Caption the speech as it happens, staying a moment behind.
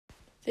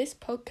This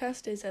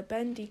podcast is a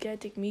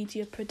Bendigedig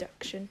Media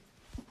production.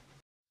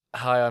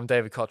 Hi, I'm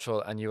David Cottrell,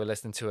 and you are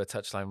listening to a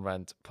Touchline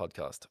Rant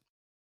podcast.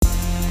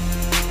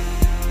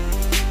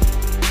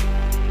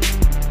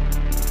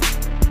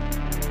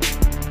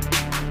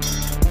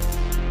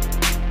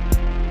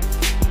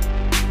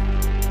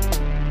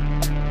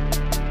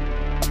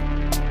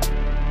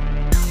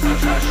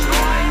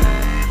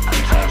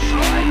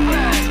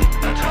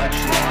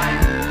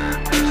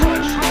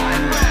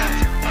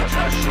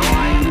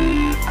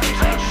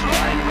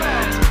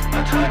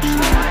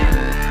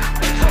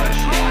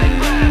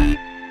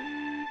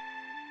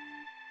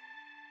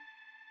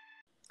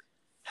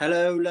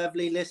 Hello,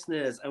 lovely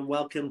listeners, and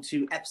welcome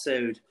to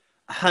episode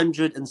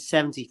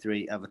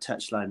 173 of A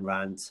Touchline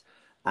Rant.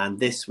 And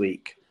this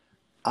week,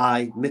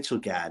 I, Mitchell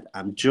Gadd,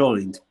 am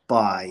joined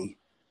by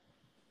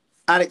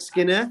Alex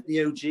Skinner,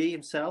 the OG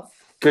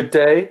himself. Good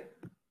day.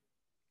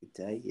 Good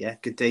day, yeah,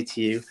 good day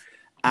to you.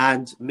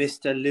 And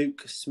Mr.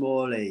 Luke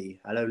Smalley.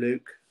 Hello,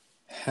 Luke.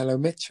 Hello,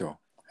 Mitchell.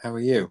 How are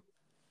you?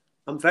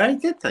 I'm very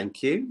good,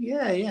 thank you.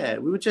 Yeah.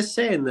 We were just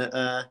saying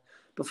that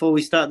before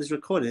we start this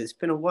recording, it's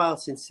been a while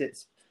since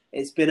it's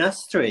been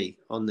us three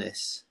on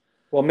this.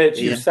 Well, Mitch,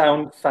 you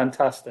sound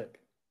fantastic.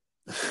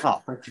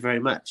 Oh, thank you very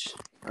much.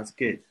 That's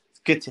good.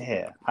 It's good to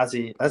hear. As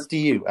do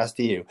you.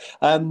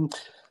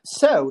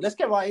 So let's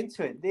get right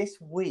into it. This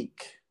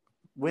week,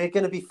 we're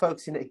going to be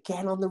focusing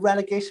again on the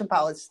relegation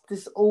battle.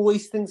 There's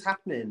always things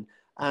happening.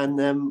 And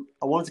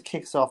I wanted to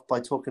kick us off by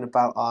talking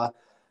about our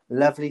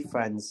lovely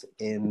friends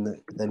in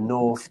the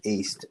North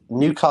East,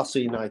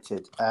 Newcastle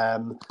United,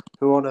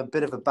 who are on a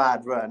bit of a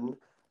bad run.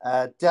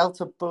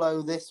 Dealt a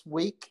blow this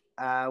week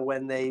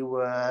when they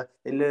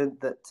learned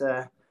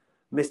that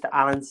Mr.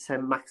 Alan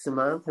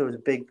Saint-Maximin, who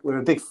we're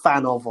a big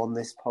fan of on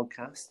this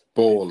podcast.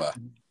 Baller.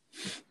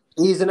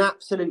 He's an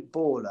absolute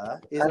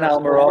baller. He's an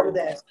Almiron.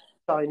 They're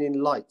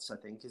shining lights, I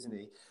think, isn't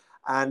he?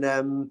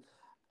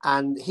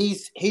 And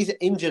he's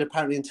injured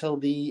apparently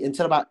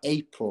until about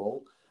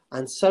April,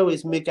 and so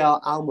is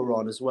Miguel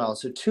Almiron as well.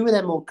 So two of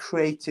them more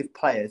creative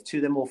players, two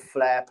of them more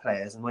flair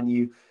players, and when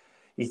you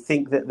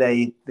think that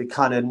they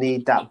kind of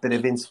need that bit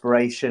of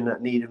inspiration,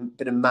 that need a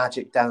bit of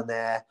magic down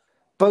there.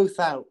 Both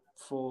out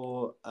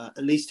for at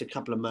least a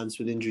couple of months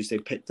with injuries they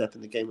picked up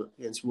in the game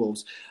against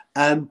Wolves.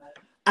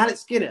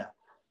 Alex Skinner,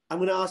 I'm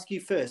going to ask you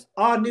first.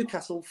 Are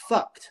Newcastle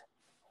fucked?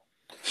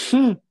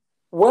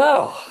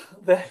 Well,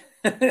 there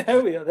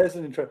we are. There's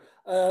an intro.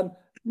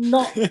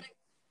 Not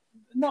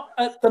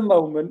at the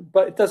moment,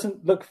 but it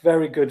doesn't look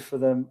very good for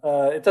them.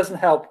 It doesn't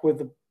help with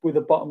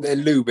the bottom. They're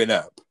lubing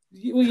up.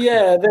 Well,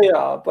 yeah, they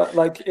are, but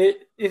like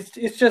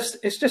it's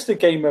just a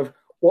game of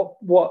what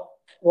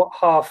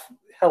half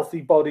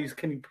healthy bodies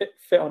can you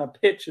fit on a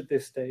pitch at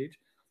this stage.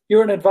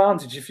 You're an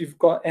advantage if you've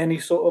got any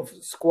sort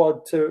of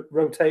squad to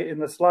rotate in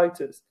the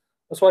slightest.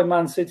 That's why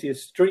Man City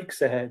is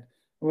streaks ahead.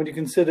 And when you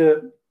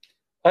consider,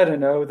 I don't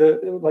know,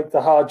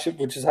 the hardship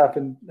which is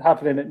happening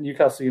at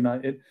Newcastle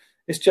United,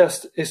 it's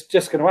just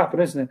going to happen,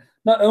 isn't it?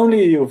 Not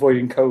only are you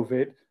avoiding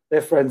COVID,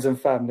 their friends and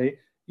family,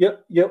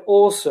 you're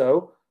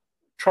also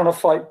trying to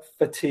fight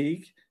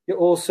fatigue. You're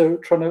also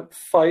trying to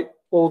fight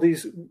all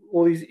these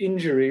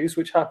injuries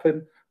which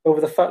happen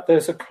over the fact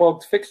there's a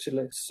clogged fixture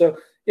list. So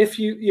if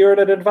you're at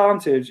an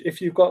advantage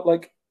if you've got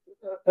like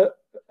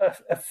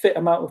a fit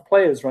amount of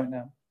players right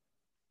now.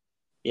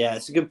 Yeah,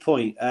 it's a good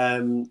point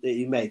that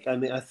you make. I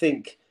mean, I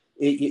think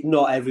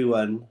not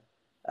everyone.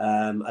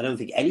 I don't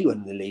think anyone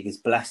in the league is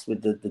blessed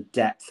with the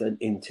depth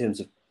in terms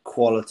of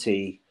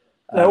quality.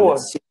 No one.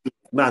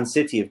 Man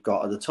City have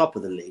got at the top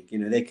of the league. You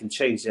know, they can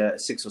change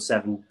 6 or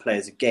 7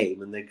 players a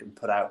game and they can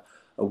put out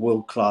a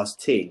world-class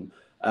team.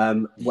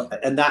 And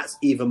that's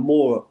even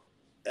more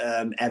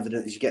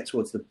evident as you get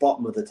towards the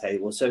bottom of the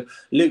table. So,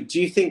 Luke,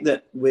 do you think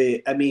that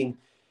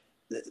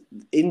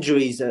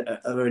injuries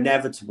are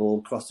inevitable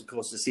across the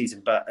course of the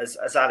season? But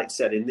as Alex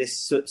said, in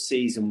this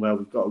season where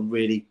we've got a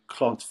really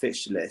clogged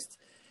fixture list,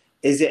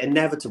 is it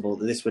inevitable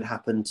that this would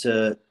happen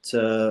to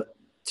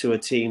a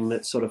team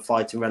that's sort of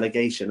fighting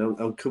relegation?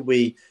 And could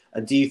we?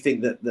 And do you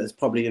think that there's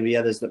probably going to be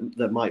others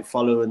that might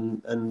follow,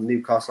 and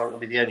Newcastle aren't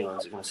going to be the only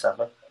ones that are going to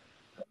suffer?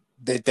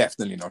 They're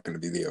definitely not going to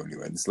be the only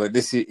ones. Like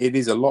it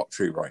is a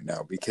lottery right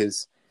now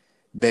because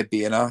they're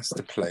being asked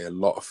to play a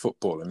lot of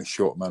football in a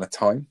short amount of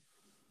time.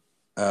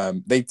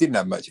 They didn't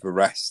have much of a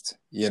rest,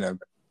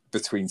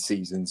 between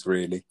seasons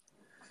really,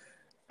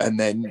 and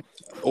then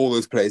all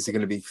those players are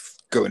going to be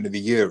going to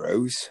the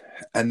Euros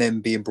and then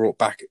being brought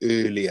back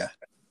earlier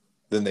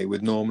than they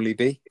would normally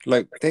be.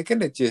 Like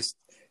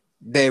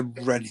they're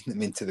running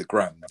them into the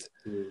ground.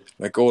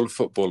 Like all the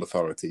football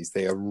authorities,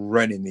 they are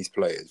running these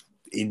players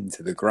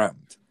into the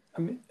ground.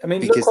 I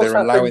mean, because they're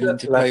allowing them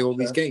to play all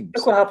these games.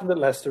 Look what happened at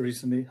Leicester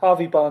recently.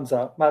 Harvey Barnes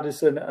out,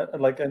 Maddison,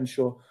 and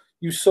Enshaw.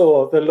 You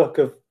saw the look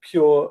of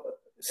pure,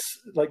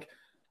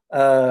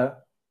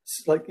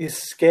 his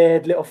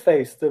scared little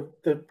face.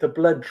 The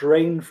blood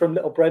drained from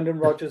little Brendan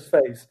Rodgers'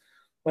 face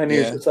when he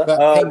was just like,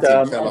 "Oh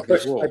damn,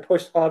 I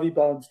pushed Harvey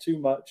Barnes too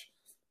much.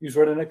 He was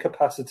running at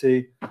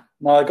capacity.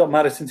 Now I got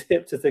Maddison's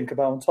hip to think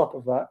about on top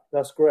of that.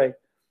 That's great."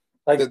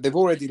 Like they've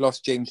already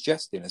lost James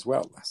Justin as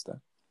well, Leicester.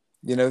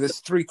 You know, there's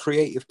 3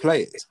 creative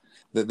players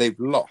that they've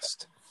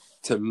lost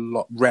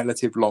to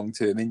relative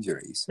long-term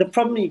injuries. The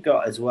problem you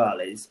got as well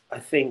is, I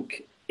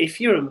think, if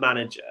you're a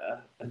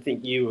manager, I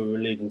think you were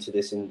alluding to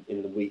this in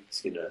the week,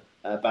 Skinner,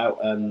 about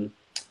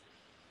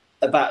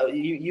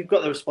you've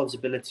got the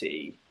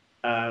responsibility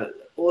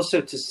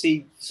also to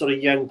see sort of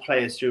young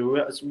players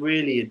through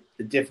really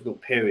a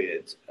difficult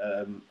period,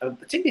 and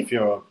particularly if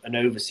you're an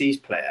overseas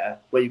player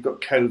where you've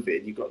got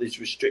COVID, you've got these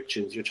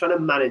restrictions, you're trying to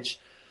manage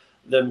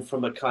them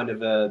from a kind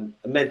of a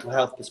mental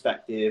health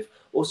perspective,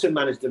 also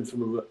manage them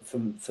from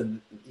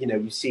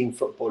we've seen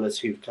footballers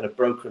who've kind of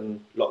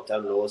broken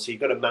lockdown laws, so you've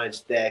got to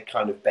manage their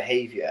kind of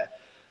behaviour.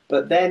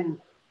 But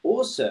then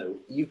also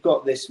you've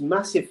got this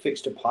massive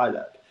fixture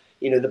pileup.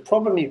 The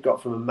problem you've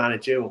got from a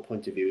managerial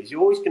point of view is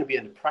you're always going to be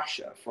under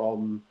pressure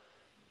from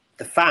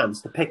the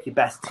fans to pick your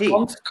best team.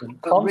 Constant.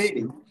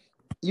 Really,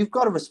 you've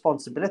got a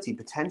responsibility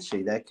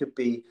potentially. There could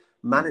be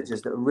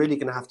managers that are really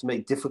going to have to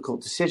make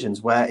difficult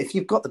decisions where if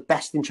you've got the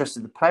best interest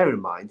of the player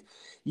in mind,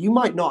 you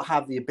might not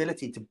have the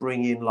ability to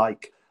bring in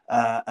like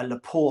a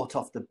Laporte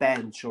off the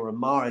bench or a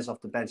Mahrez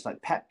off the bench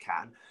like Pep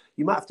can.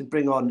 You might have to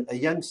bring in a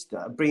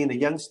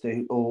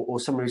youngster or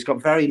someone who's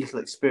got very little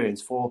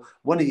experience for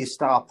one of your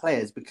star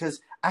players, because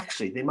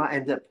actually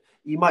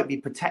you might be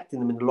protecting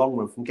them in the long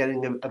run from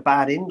getting a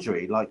bad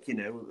injury like,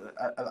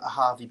 a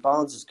Harvey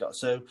Barnes has got.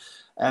 So,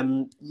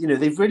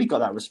 they've really got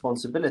that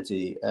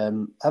responsibility,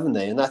 haven't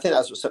they? And I think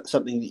that's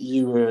something that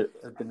you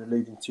have been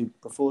alluding to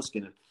before,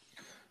 Skinner.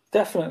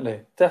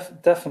 Definitely.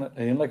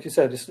 And like you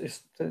said,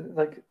 it's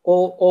like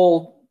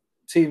all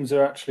teams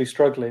are actually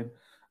struggling.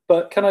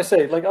 But can I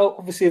say, like,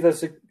 obviously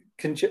there's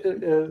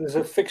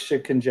a fixture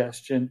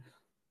congestion,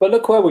 but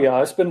look where we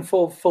are. It's been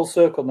full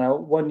circle now.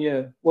 1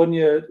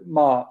 year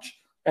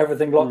March,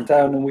 everything locked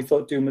down, and we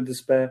thought doom and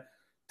despair,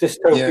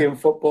 dystopian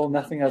football,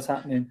 nothing else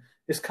happening.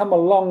 It's come a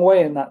long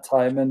way in that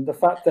time, and the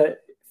fact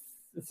that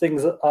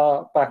things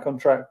are back on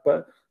track,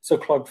 but so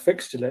clogged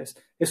fixture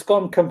list, it's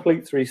gone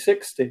complete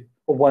 360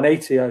 or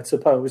 180, I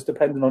suppose,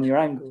 depending on your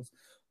angles.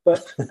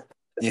 But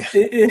yeah,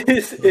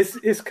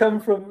 it's come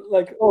from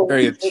like,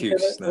 very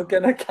obtuse. We're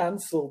going to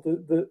cancel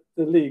the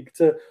league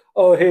to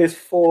here's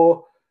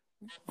four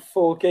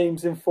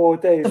games in 4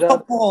 days.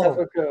 Football. Have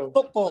a go.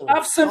 Football.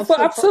 Have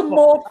some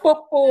more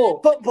football.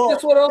 Football.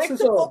 Guess what else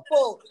is on?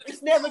 Football.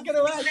 It's never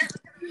going to end.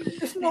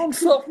 It's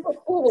non-stop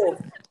football.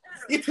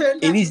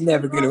 It is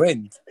never going to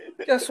end.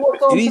 Guess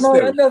what's on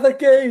tonight? Another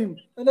game.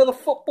 Another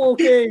football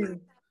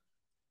game.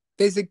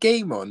 There's a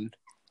game on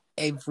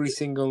every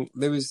single.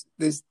 There's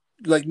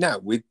like now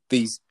with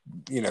these,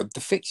 the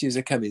fixtures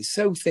are coming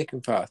so thick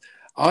and fast.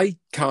 I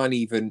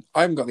haven't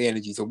got the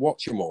energy to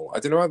watch them all. I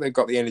don't know how they've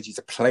got the energy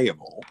to play them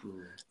all.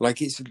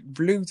 Like, it's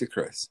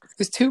ludicrous.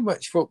 There's too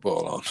much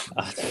football on.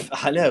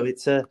 I know.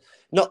 It's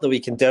not that we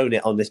condone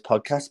it on this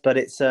podcast, but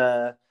it's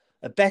a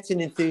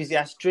betting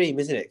enthusiast dream,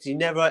 isn't it? Because you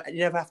never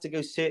have to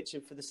go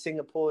searching for the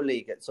Singapore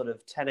League at sort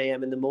of 10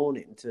 a.m. in the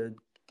morning to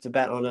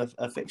bet on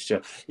a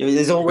fixture.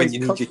 There's always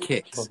when you need your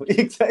kicks.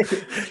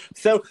 Exactly.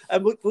 So,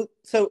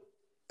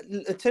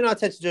 turn our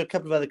attention to a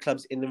couple of other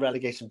clubs in the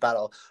relegation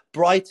battle.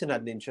 Brighton had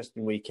an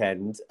interesting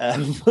weekend.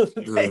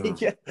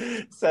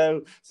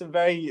 So some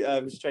very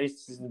strange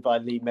decisions by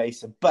Lee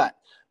Mason. But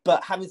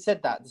having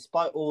said that,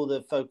 despite all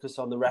the focus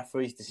on the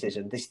referee's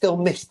decision, they still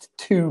missed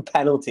 2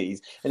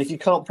 penalties. And if you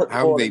can't put the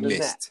ball in the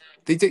net,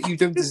 you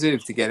don't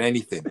deserve to get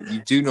anything. You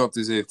do not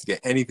deserve to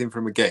get anything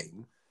from a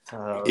game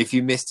if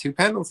you miss 2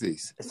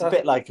 penalties. It's a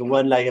bit like a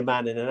one-legged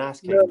man in an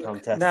ass-kicking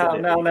contest. Now.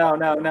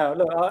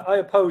 Look, I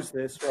oppose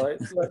this, right?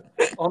 Look,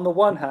 on the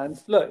one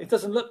hand, look, it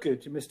doesn't look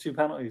good. You missed 2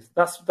 penalties.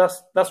 That's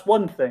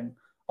one thing.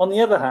 On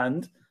the other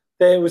hand,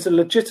 there was a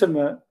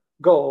legitimate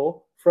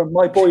goal from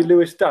my boy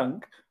Lewis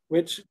Dunk,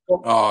 which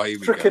got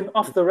stricken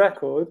off the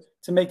record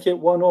to make it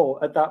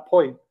 1-1 at that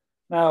point.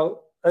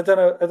 Now, I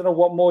don't know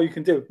what more you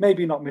can do.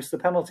 Maybe not miss the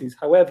penalties.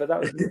 However, that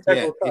was an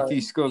integral time. If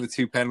you score the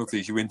 2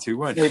 penalties, you win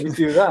 2-1. Maybe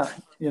do that,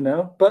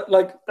 But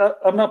like,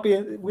 I'm not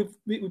being. We've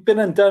been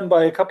undone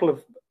by a couple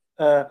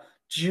of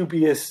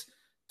dubious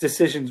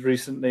decisions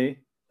recently.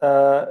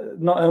 Not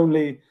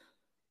only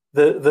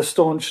the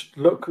staunch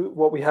look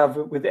what we have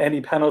with any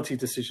penalty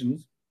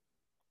decisions,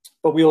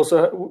 but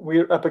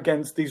we're up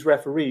against these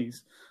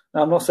referees.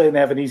 Now, I'm not saying they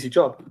have an easy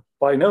job.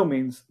 By no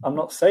means. I'm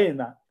not saying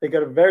that. They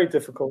got a very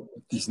difficult...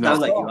 He's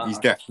not. He's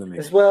definitely...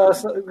 As well,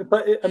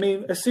 but I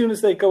mean, as soon as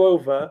they go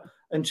over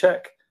and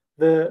check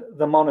the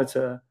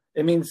monitor,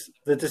 it means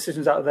the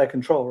decision's out of their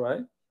control,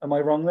 right? Am I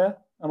wrong there?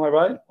 Am I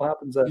right? What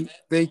happens there?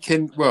 They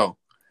can... Well,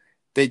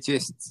 they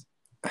just...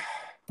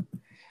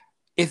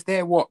 If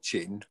they're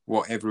watching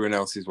what everyone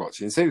else is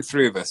watching, say the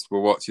 3 of us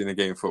were watching a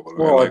game of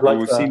football,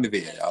 we've seen the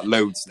VAR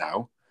loads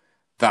now,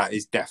 that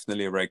is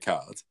definitely a red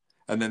card.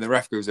 And then the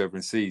ref goes over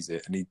and sees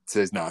it and he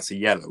says, no, it's a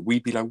yellow.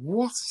 We'd be like,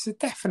 what? It's a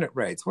definite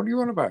red. What are you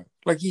on about?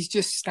 Like, he's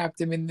just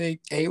stabbed him in the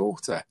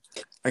aorta.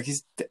 Like,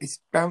 it's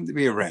bound to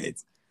be a red.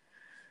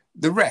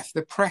 The ref,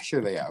 the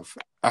pressure they have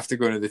after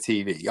going to the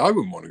TV, I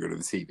wouldn't want to go to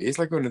the TV. It's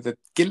like going to the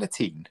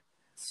guillotine.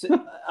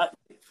 So,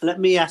 Let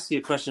me ask you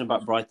a question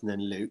about Brighton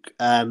then, Luke.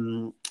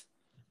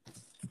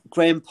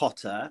 Graham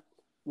Potter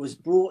was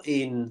brought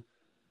in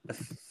a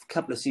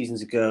couple of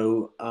seasons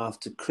ago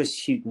after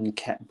Chris Hughton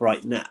kept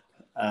Brighton up.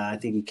 I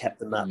think he kept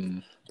them up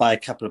by a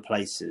couple of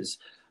places.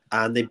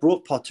 And they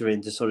brought Potter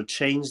in to sort of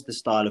change the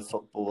style of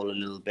football a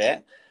little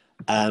bit,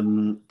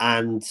 and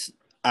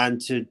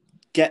to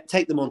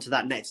take them onto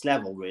that next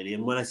level, really.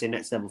 And when I say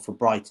next level for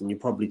Brighton, you're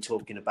probably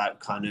talking about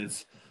kind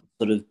of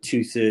sort of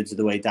 2/3 of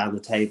the way down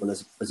the table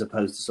as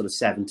opposed to sort of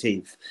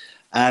 17th.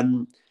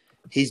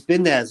 He's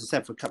been there, as I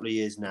said, for a couple of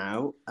years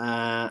now.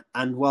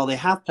 And while they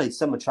have played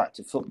some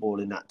attractive football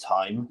in that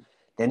time,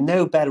 they're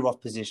no better off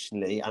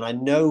positionally. And I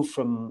know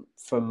from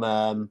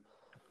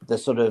the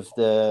sort of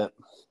the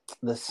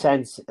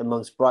sense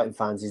amongst Brighton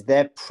fans is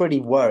they're pretty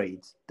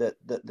worried that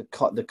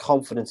the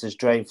confidence is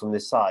drained from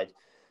this side.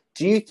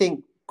 Do you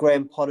think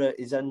Graham Potter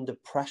is under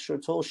pressure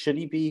at all? Should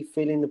he be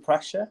feeling the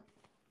pressure?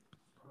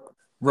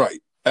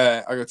 Right.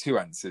 I got two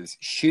answers.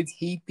 Should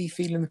he be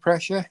feeling the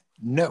pressure?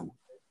 No.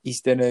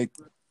 He's done a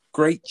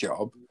great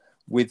job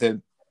with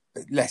a,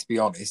 let's be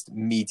honest,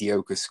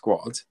 mediocre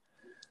squad,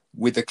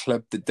 with a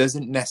club that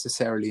doesn't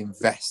necessarily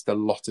invest a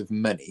lot of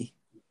money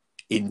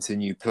into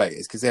new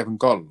players because they haven't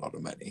got a lot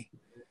of money,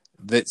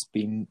 that's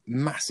been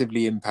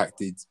massively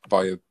impacted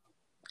by a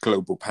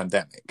global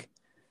pandemic.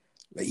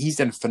 Like, he's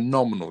done a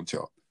phenomenal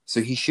job.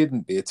 So he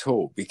shouldn't be at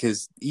all,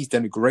 because he's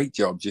done a great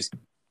job just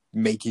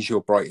making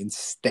sure Brighton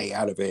stay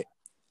out of it.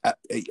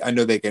 I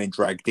know they're getting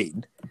dragged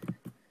in,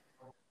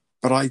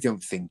 but I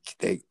don't see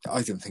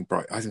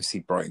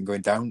Brighton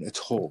going down at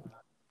all.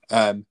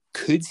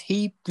 Could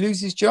he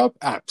lose his job?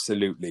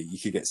 Absolutely. He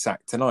could get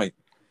sacked tonight,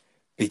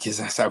 because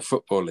that's how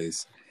football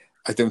is.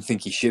 I don't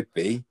think he should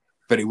be,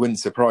 but it wouldn't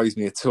surprise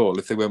me at all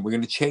if they went, we're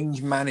going to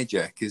change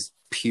manager because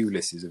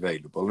Pulis is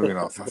available.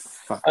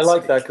 I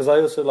like that, because I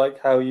also like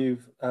how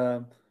you've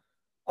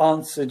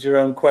answered your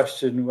own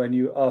question when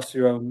you asked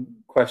your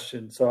own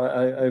question. So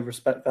I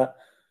respect that.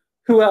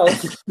 Who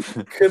else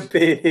could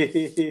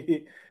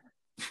be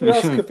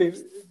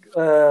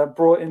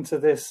brought into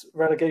this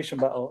relegation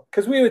battle?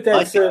 Because we were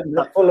dead certain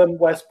that Fulham,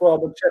 West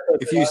Brom, and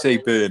Sheffield, if you say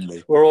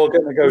Burnley, we're all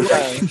going to go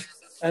down.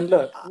 And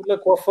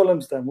look what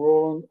Fulham's done. We're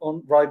all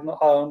on riding high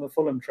on the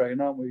Fulham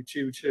train, aren't we?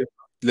 Choo choo.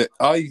 Look,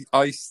 I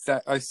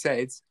said I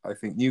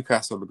think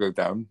Newcastle will go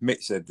down.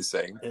 Mitch said the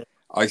same.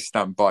 I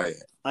stand by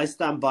it.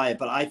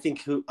 But I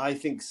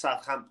think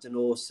Southampton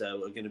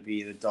also are going to be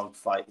in a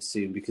dogfight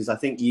soon, because I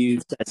think you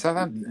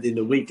said in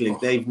the weekly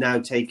they've now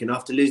taken,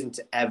 after losing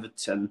to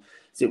Everton,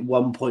 is it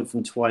 1 point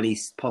from 20,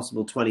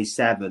 possible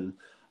 27,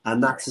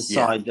 and that's a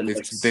side that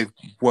looks. They've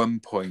 1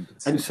 point,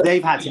 and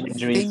they've had some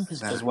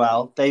injuries as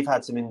well. They've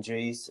had some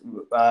injuries.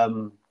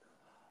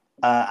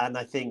 And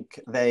I think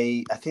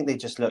they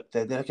just look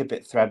a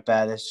bit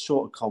threadbare. They're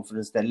short of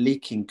confidence. They're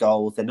leaking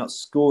goals. They're not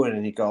scoring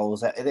any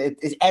goals.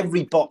 It's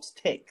every box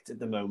ticked at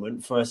the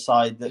moment for a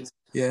side that's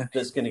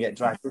going to get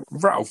dragged.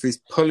 Ralph is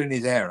pulling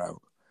his hair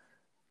out.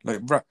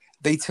 Like,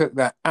 they took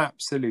that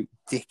absolute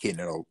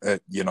dicking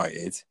at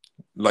United.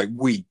 Like, it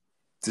was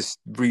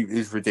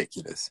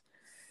ridiculous.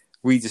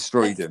 We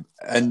destroyed them,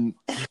 and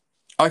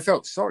I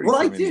felt sorry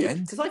for them in the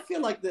end, because I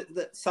feel like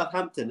that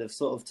Southampton have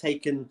sort of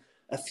taken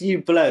a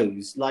few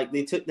blows. Like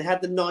they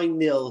had the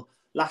 9-0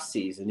 last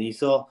season. You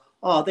thought,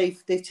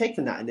 they've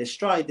taken that in their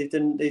stride. They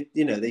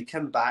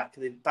come back,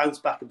 they've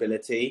bounced back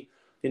ability,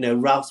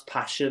 Ralph's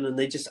passion, and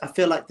I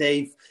feel like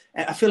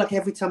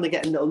every time they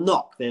get a little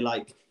knock, they're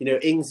like,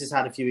 Ings has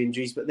had a few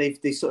injuries, but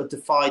they sort of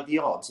defied the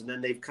odds, and then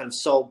they've kind of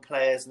sold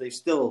players, and they've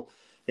still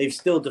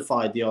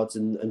defied the odds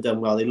and done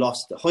well. They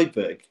lost at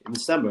Højbjerg in the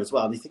summer as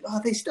well. And you think,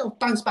 they still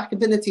bounce back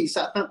ability.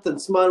 Southampton,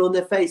 smile on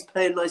their face,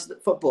 playing nice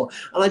football.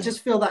 And I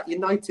just feel that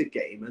United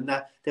game, and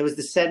that there was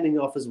the sending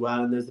off as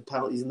well, and there was the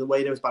penalties, and the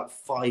way there was about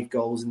 5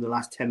 goals in the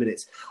last 10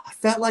 minutes. I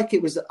felt like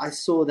I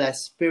saw their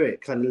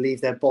spirit kind of leave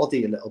their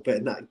body a little bit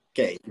in that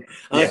game.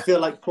 And I feel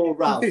like poor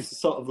Ralph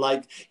sort of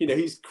like,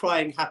 he's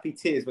crying happy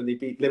tears when they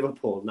beat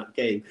Liverpool in that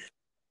game.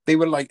 They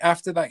were like,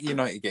 after that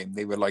United game,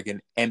 they were like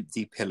an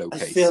empty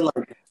pillowcase. I feel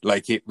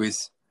like it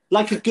was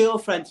like a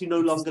girlfriend who no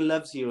longer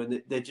loves you,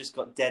 and they've just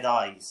got dead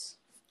eyes.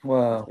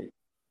 Wow.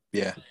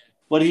 Yeah.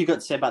 What have you got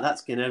to say about that,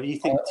 Skinner? Do you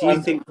think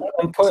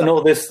I'm putting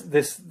all this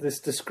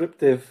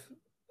descriptive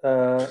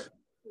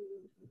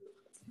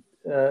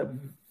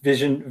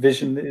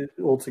vision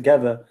all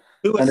together,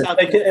 and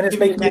it's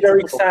making me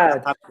very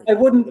sad. I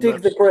wouldn't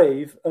dig the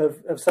grave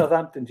of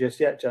Southampton just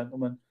yet,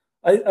 gentlemen.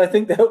 I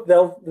think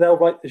they'll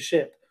right the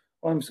ship.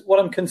 What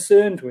I'm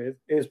concerned with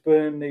is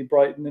Burnley,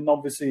 Brighton, and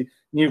obviously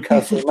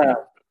Newcastle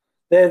now.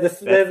 They're the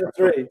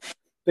three.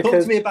 Because...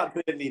 Talk to me about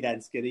Burnley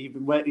then, Skinner. You've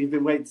been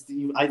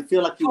waiting. I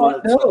feel like you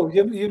want to... No,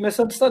 you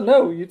misunderstand.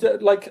 No, you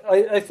like.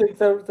 I think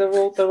they're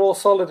all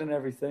solid and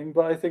everything,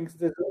 but I think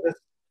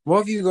what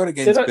have you got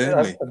against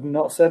Burnley? I've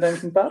not said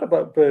anything bad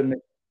about Burnley.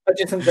 I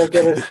just think they'll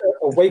get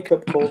a wake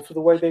up call for the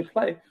way they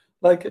play.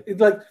 There's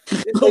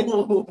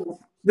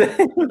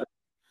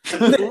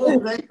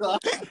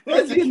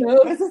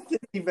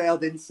a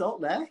veiled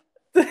insult there.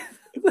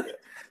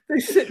 They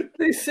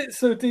sit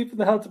so deep in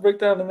the hard to break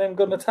down, and then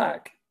go and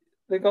attack.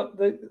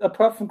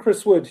 apart from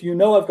Chris Wood,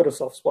 I've got a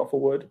soft spot for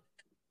Wood.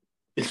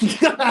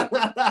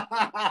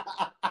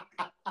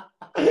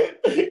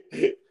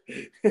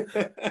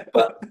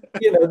 But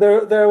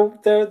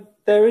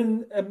they're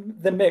in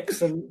the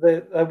mix, and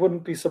I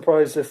wouldn't be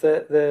surprised if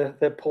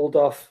they're pulled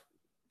off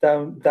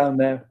down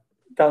there,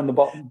 down the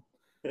bottom.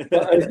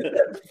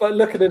 But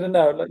look at it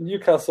now, like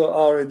Newcastle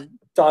are in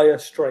dire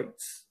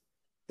straits.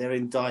 They're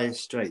in dire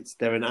straits.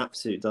 They're in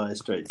absolute dire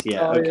straits. Yeah,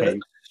 dire okay.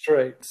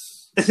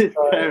 Straits.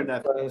 Fair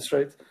enough. Dire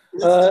straits.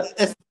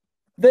 Looking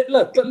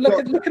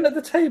at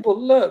the table,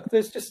 look,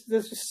 there's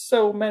just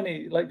so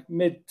many like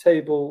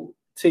mid-table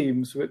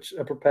teams which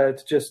are prepared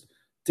to just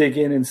dig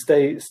in and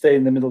stay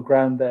in the middle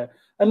ground there.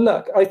 And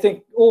look, I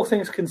think all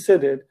things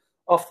considered,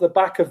 off the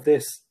back of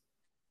this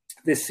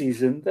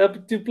season, they'll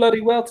do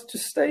bloody well to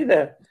just stay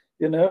there.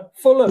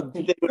 Fulham.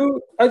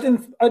 I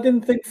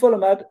didn't think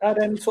Fulham had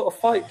any sort of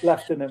fight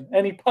left in them,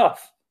 any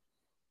puff.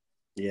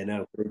 Yeah,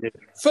 no, they did.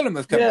 Fulham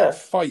have come out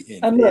fighting.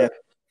 And look,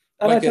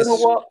 and I don't know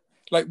what.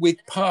 Like with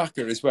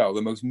Parker as well,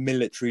 the most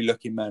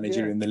military-looking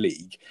manager in the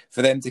league,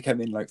 for them to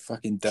come in like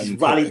fucking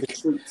Dunkirk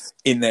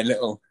in their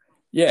little,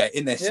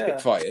 in their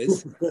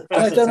Spitfires. And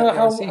I don't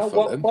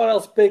know what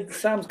else Big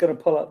Sam's going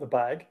to pull out the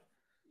bag.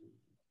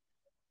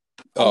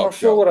 I'm not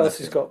sure what else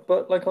he's got,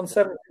 but like on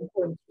 17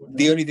 points.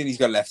 The only thing he's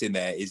got left in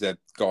there is a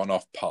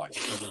gone-off pie.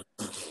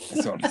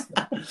 That's honest.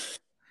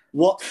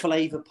 What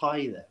flavour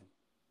pie then?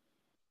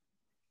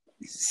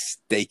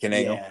 Steak and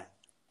ale.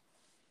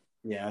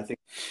 Yeah, I think.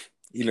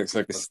 He looks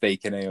like a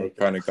steak and ale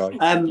kind of guy.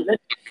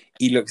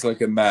 He looks like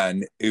a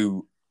man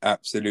who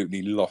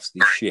absolutely lost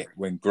his shit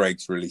when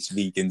Greggs released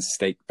vegan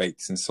steak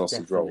bakes and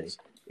sausage rolls.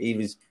 He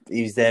was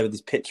there with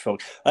his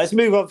pitchfork. Let's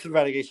move on to the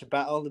relegation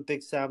battle, the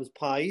Big Sam's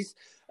pies.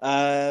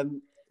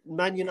 Man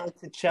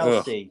United,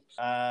 Chelsea.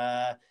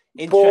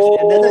 Interesting one.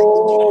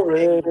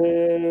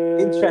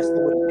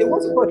 It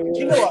wasn't good. Do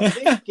you know what?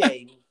 This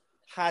game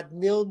had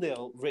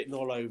 0-0 written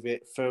all over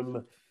it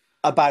from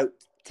about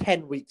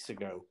 10 weeks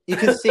ago. You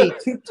can see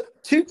as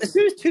soon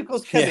as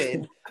Tuchel's come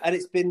in, and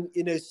it's been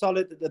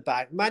solid at the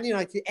back. Man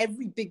United,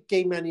 every big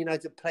game Man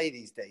United play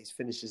these days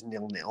finishes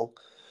 0-0,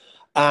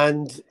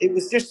 and it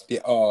was just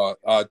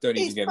don't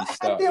even get me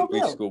started.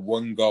 We've scored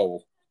one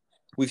goal.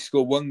 We've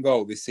scored one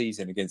goal this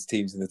season against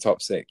teams in the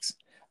top six,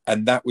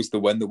 and that was the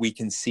one that we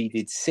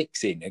conceded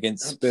 6 in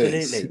against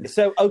Spurs. Absolutely.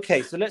 So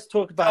let's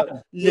talk about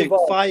Luke.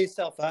 Fire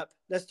yourself up.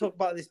 Let's talk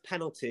about this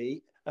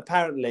penalty.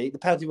 Apparently, the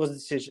penalty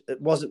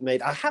wasn't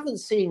made. I haven't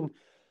seen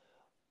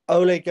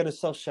Ole Gunnar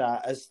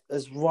Solskjaer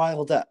as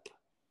riled up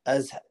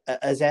as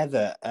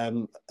ever.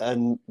 And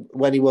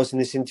when he was in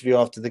this interview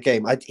after the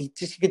game, you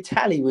could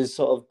tell he was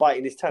sort of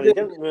biting his tongue.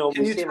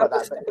 Can you tell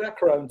us the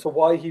background to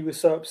why he was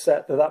so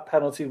upset that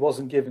penalty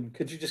wasn't given?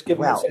 Could you just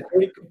give us a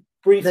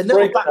brief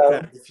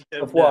breakdown if you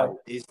don't of why?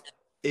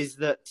 Is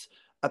that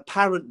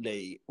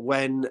apparently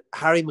when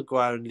Harry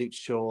Maguire and Luke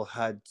Shaw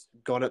had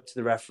gone up to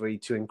the referee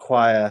to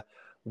inquire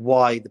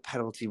why the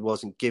penalty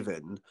wasn't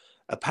given,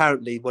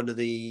 apparently one of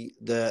the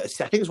I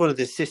think it was one of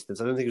the assistants,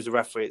 I don't think it was the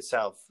referee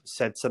itself,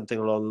 said something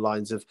along the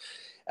lines of,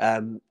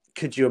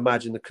 could you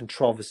imagine the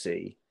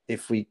controversy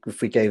if we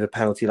gave a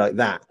penalty like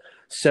that?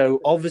 So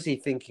obviously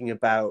thinking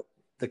about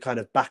the kind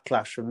of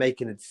backlash from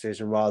making a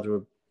decision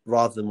rather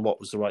than what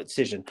was the right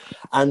decision.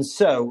 And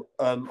so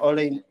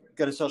Ole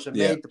Gunnar Solskjaer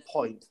made the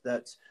point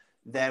that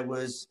there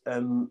was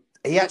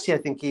he actually, I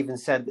think, even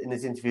said in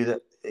his interview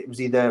that it was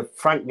either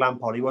Frank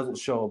Lampard, he wasn't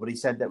sure, but he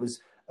said there was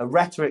a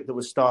rhetoric that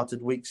was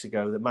started weeks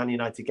ago that Man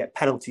United get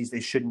penalties they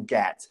shouldn't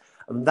get,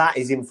 and that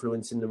is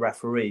influencing the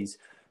referees.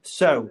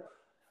 So,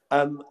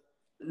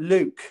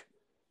 Luke,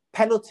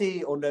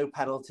 penalty or no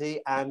penalty,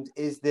 and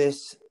is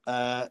this,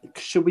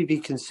 should we be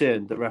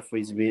concerned that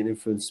referees are being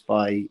influenced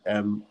by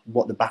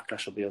what the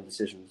backlash will be on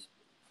decisions?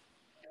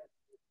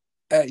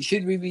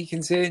 Should we be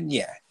concerned?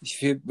 Yeah.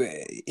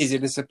 Is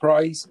it a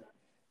surprise?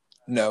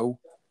 No.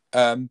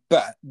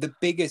 But the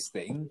biggest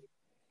thing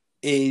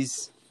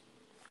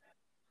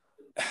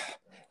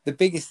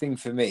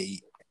for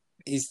me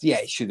is,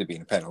 it should have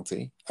been a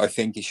penalty. I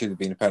think it should have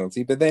been a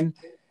penalty. But then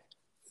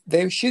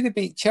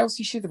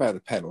Chelsea should have had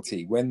a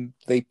penalty when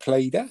they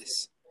played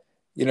us.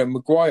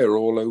 Maguire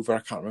all over, I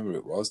can't remember who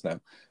it was now.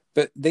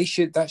 But that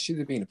should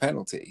have been a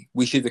penalty.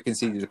 We should have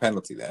conceded a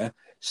penalty there.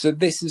 So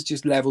this has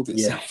just levelled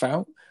itself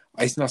out.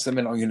 It's not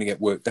something I'm going to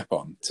get worked up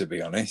on, to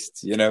be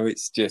honest.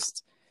 It's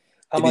just...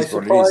 Am I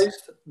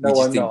surprised?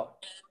 No, I'm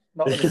not.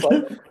 Not in the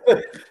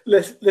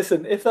slightest.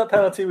 Listen, if that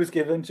penalty was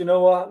given, do you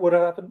know what would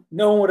have happened?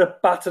 No one would have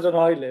batted an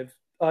eyelid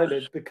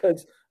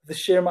because of the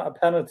sheer amount of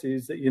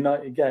penalties that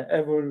United get.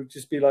 Everyone would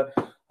just be like,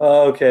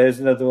 oh, okay, there's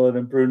another one,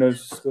 and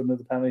Bruno's scored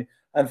another penalty.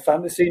 And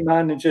fantasy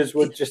managers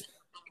would just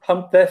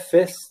pump their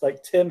fists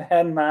like Tim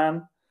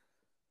Henman.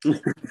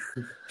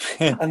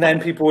 And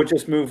then people would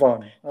just move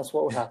on. That's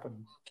what would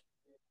happen.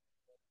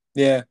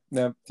 Yeah,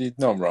 no,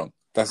 I'm wrong.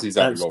 That's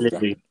exactly what would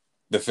happen.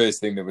 The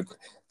first thing that would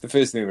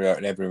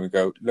happen, everyone would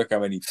go, look how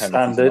many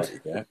penalties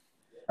you get.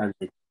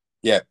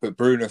 Yeah, but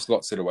Bruno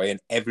slots it away, and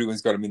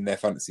everyone's got him in their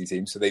fantasy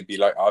team, so they'd be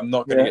like, "I'm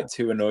not going to get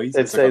too annoyed."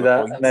 They'd say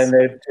that, and then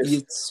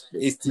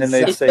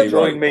they'd say,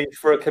 "Join me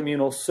for a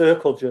communal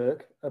circle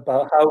jerk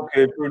about how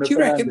good Bruno." Do you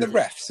reckon the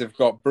refs have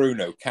got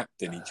Bruno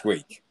captain each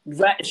week?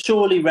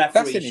 Surely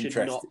referees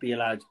should not be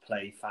allowed to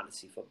play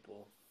fantasy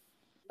football.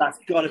 That's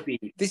got to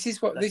be. This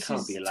is what this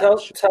is. Tell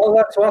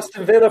that to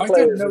Aston Villa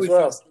players as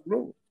well. That's the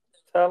rule.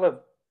 Tell them.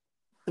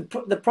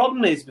 The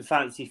problem is with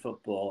fantasy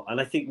football,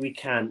 and I think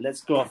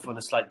let's go off on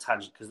a slight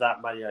tangent because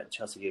that Man United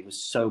Chelsea game was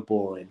so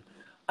boring.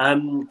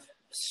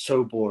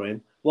 So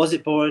boring. Was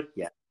it boring?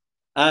 Yeah.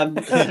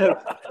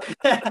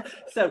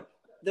 So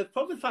the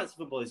problem with fantasy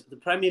football is the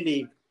Premier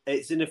League,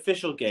 it's an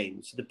official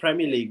game. So the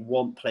Premier League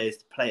want players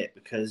to play it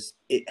because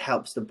it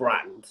helps the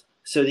brand.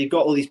 So you've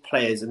got all these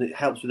players and it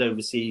helps with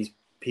overseas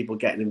people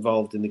getting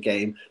involved in the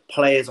game,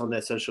 players on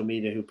their social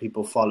media who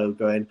people follow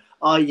going,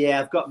 "Oh yeah,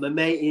 I've got my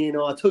mate in,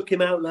 or I took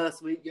him out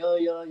last week, yeah,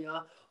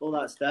 all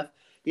that stuff."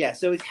 Yeah,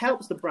 so it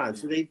helps the brand.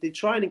 So they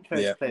try and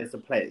encourage players to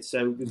play it.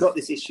 So we've got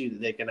this issue that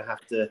they're going to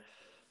have to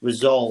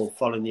resolve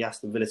following the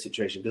Aston Villa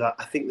situation, because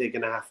I think they're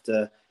going to have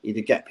to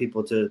either get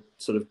people to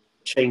sort of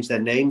change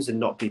their names and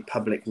not be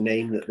public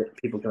name that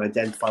people can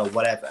identify or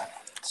whatever.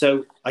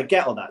 So I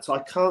get all that. So I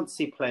can't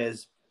see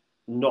players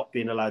not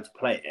being allowed to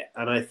play it.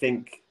 And I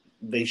think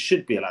they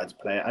should be allowed to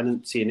play it. I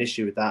don't see an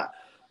issue with that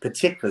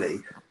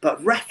particularly.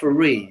 But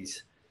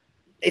referees,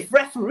 if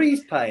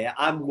referees play it,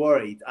 I'm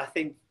worried. I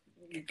think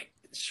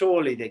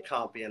surely they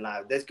can't be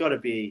allowed. There's got to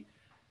be,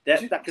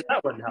 because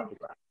that wouldn't help.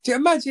 Do you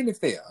imagine if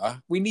they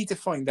are? We need to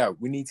find out.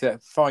 We need to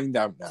find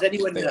out now. Does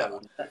anyone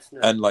know?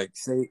 And like,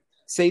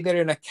 say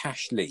they're in a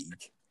cash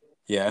league.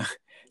 Yeah.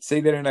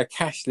 Say they're in a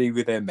cash league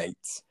with their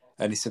mates.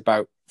 And it's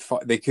about,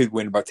 they could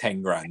win about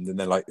 10 grand, and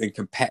they're like, the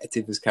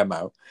competitive has come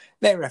out.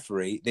 Their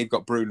referee, they've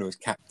got Bruno as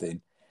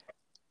captain,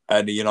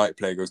 and a United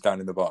player goes down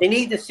in the box. They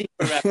need a secret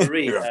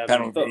referee book,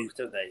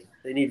 don't they?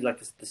 They need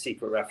like the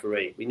secret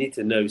referee. We need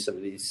to know some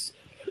of these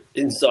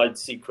inside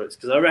secrets,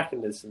 because I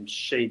reckon there's some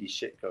shady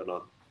shit going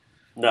on.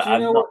 No,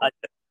 I'm not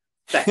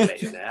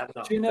speculating there.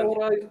 Do you know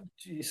what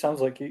it sounds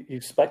like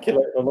you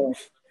speculate a lot.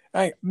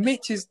 Hey,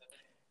 Mitch is...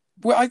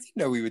 Well, I didn't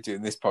know we were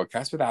doing this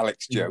podcast with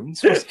Alex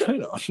Jones. What's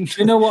going on? Do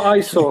you know what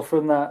I saw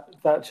from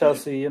that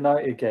Chelsea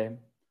United game?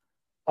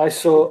 I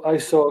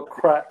saw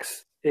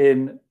cracks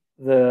in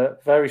the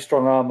very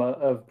strong armour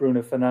of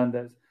Bruno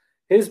Fernandes.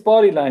 His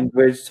body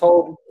language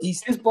told me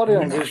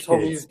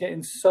he's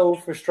getting so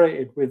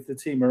frustrated with the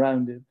team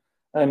around him,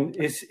 and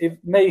it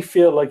may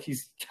feel like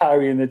he's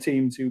carrying the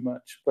team too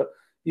much, but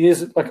he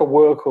is like a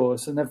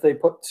workhorse, and if they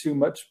put too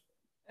much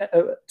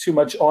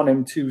on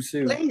him too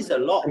soon. He plays a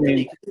lot. I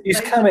mean,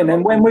 he's coming,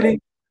 and when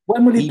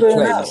will he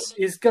burn out?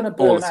 He's going to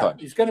burn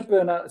out. He's going to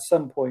burn out at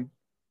some point.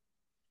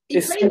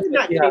 It's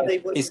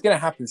going to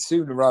happen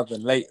sooner rather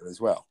than later as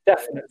well.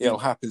 Definitely, it'll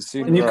happen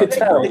sooner. And you could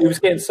tell he was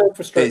getting so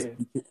frustrated.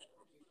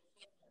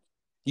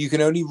 You can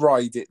only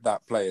ride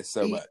that player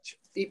so much.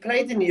 He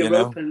played in the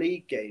Europa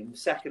League game,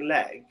 second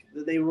leg,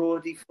 that they were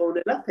already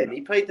 4-0 up in.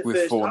 He played the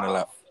first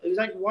half. It was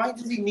like, why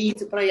does he need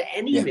to play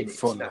any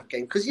minutes in that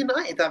game? Because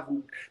United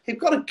they've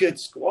got a good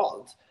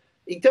squad.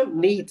 He didn't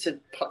need to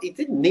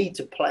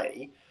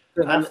play.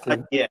 The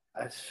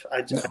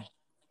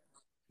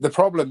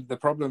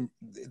problem,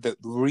 the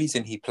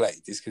reason he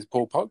played is because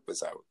Paul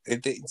Pogba's out.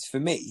 It's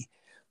for me,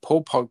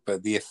 Paul Pogba,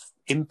 the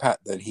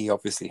impact that he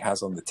obviously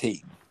has on the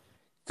team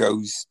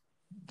goes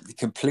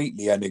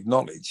completely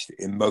unacknowledged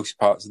in most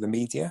parts of the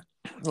media.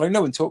 Like,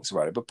 no one talks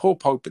about it, but Paul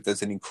Pogba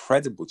does an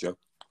incredible job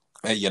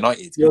at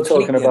United. You're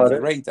talking about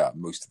the radar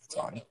most of the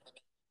time.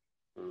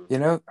 You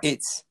know,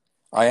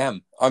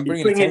 I'm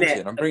bringing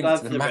attention. I'm bringing it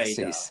to the masses.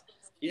 Radar.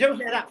 You don't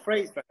hear that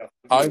phrase very often.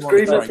 I want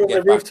to try and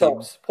get back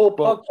in. Paul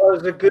Pogba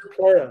is a good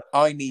player.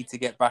 I need to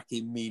get back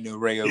in Mino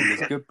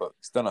Raiola's good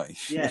books, don't I?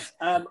 Yes.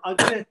 I'm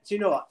gonna. Do you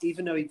know what?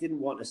 Even though he didn't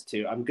want us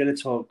to, I'm going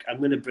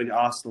to bring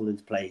Arsenal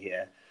into play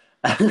here.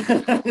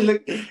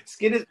 Look,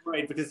 Skinner's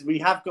worried because we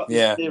have got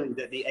this theory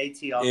that the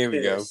ATR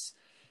curse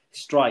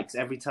strikes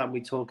every time we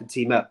talk a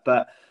team up.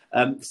 But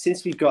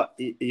since we've got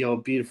your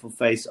beautiful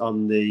face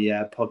on the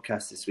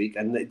podcast this week,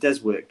 and it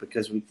does work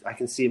because I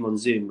can see him on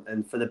Zoom,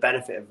 and for the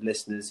benefit of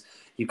listeners,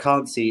 you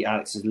can't see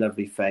Alex's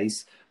lovely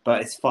face,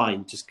 but it's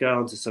fine. Just go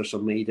onto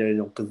social media and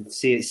you can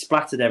see it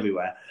splattered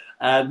everywhere.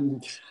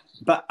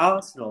 But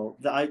Arsenal,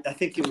 I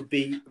think it would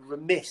be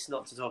remiss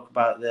not to talk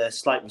about the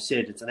slight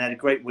resurgence. And they had a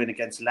great win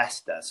against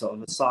Leicester, sort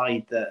of a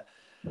side that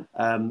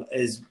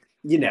is,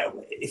 you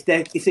know, if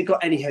they've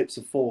got any hopes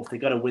of fourth,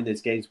 they've got to win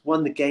those games.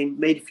 Won the game,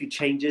 made a few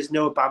changes.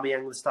 No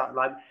Aubameyang on the starting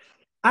line.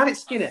 Alex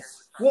Skinner,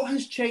 what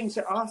has changed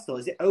at Arsenal?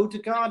 Is it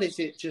Odegaard? Is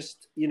it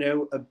just, you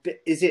know, a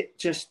bit? Is it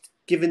just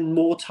giving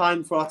more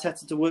time for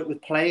Arteta to work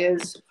with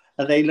players?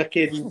 Are they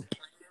looking?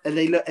 Are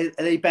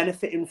they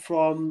benefiting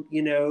from,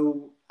 you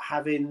know,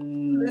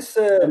 having there's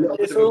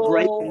no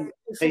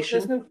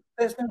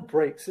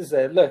breaks, is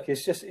there? Look,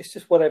 it's just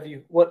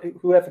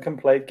whoever can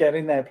play, get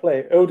in there,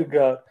 play.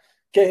 Odegaard,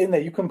 get in there,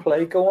 you can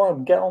play, go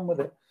on, get on with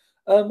it.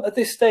 At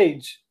this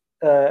stage,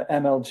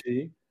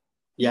 MLG,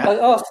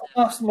 Yeah.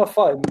 Arsenal are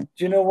fine. Do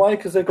you know why?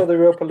 Because they've got the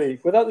Europa League.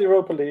 Without the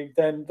Europa League,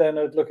 then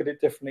I'd look at it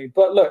differently.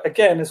 But look,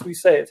 again, as we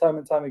say it time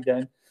and time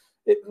again,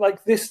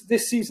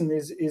 this season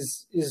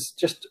is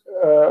just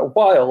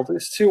wild.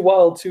 It's too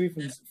wild to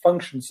even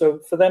function. So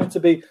for them to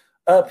be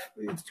up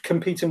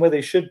competing where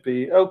they should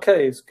be,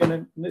 okay,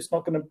 it's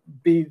not gonna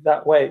be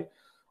that way.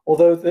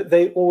 Although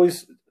they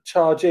always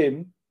charge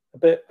in a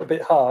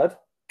bit hard,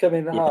 come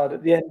in hard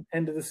at the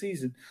end of the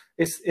season.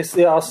 It's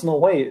the Arsenal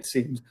way, it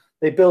seems.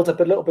 They build up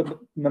a little bit of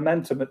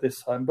momentum at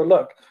this time. But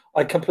look,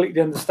 I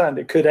completely understand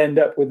it could end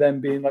up with them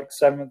being like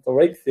 7th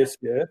or 8th this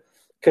year.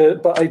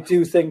 But I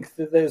do think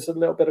that there's a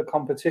little bit of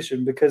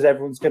competition because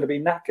everyone's going to be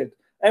knackered.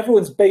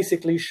 Everyone's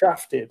basically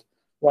shafted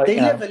right They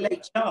now. love a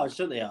late charge,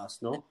 don't they,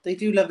 Arsenal? They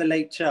do love a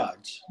late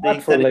charge.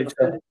 For a late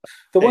charge.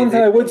 The one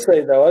thing I would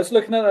say, though, I was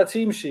looking at that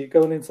team sheet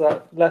going into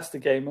that Leicester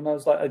game, and I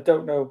was like, I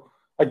don't know.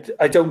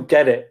 I don't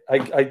get it.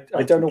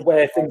 I don't know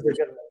where things are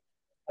going.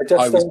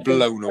 I was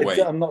blown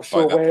away. I'm not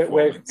sure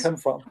where it come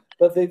from.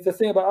 But the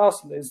thing about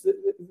Arsenal is that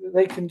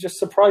they can just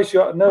surprise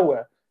you out of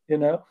nowhere, you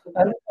know.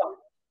 And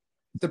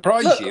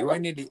surprise you? I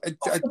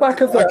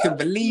couldn't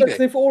believe it.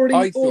 They've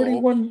already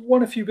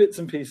won a few bits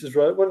and pieces,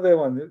 right? What have they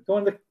won? They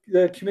won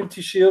the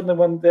Community Shield and they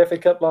won the FA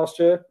Cup last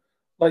year.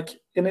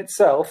 Like in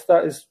itself,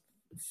 that is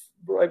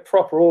like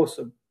proper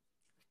awesome,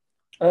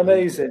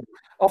 amazing.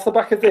 Off the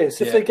back of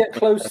this, if they get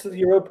close to the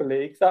Europa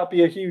League, that'd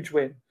be a huge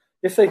win.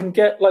 If they can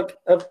get like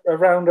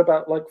around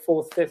about like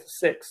 4th, 5th,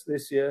 6th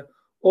this year,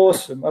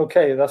 awesome.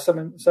 Okay, that's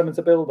something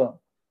to build on.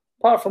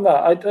 Apart from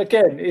that,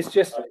 it's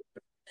just.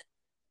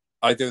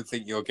 I don't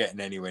think you're getting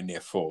anywhere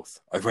near 4th.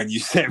 When you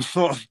said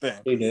 4th,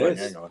 there. Who knows?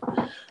 Hang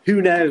on.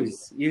 Who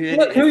knows?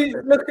 Look who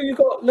you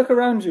got. Look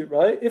around you,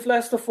 right? If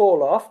Leicester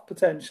fall off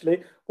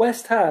potentially,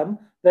 West Ham.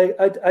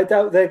 I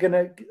doubt they're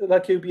gonna.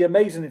 Like, it'd be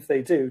amazing if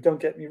they do. Don't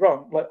get me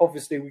wrong. Like,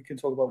 obviously, we can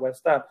talk about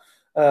West Ham.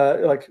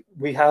 Like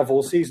we have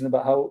all season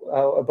about how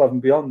above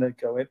and beyond they're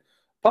going.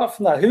 Apart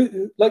from that,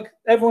 who like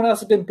everyone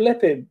else has been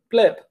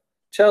blip.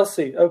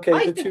 Chelsea, okay.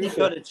 I think they've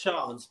got a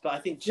chance, but I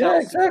think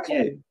Chelsea. Yeah,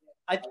 exactly.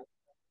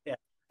 Yeah.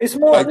 It's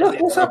more. Look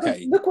what's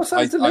happened. Look what's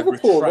happened to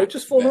Liverpool. They're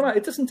just falling out.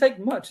 It doesn't take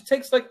much. It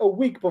takes like a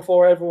week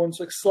before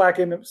everyone's like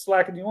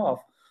slagging you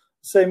off.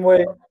 Same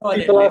way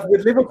people have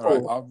with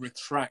Liverpool. Right, I'll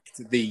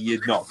retract the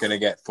you're not going to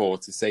get 4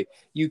 to say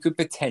you could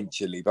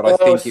potentially, but I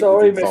think it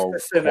would involve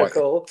Mr.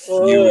 Cynical.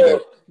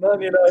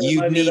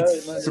 You need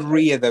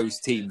 3 of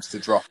those teams to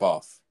drop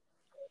off.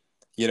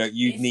 You know,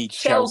 you'd need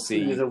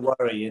Chelsea. Is a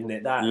worry, isn't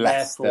it? That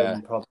Leicester,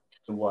 probably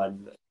the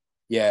one.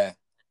 Yeah,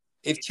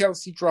 if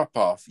Chelsea drop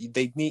off,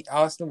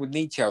 Arsenal would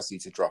need Chelsea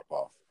to drop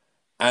off,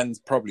 and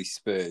probably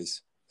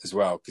Spurs as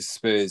well, because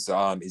Spurs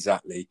aren't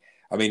exactly.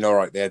 I mean, all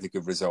right, they had a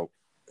good result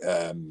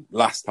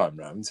last time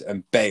round,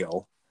 and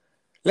Bale.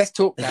 Let's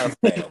talk Gareth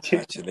Bale.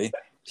 Actually,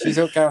 she's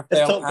on Gareth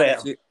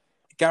Bale.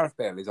 Gareth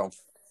Bale is on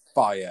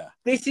fire.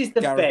 This is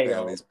the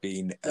Bale has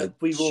been a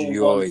we all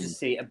joy. want to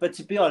see. But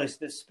to be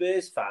honest, the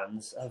Spurs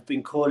fans have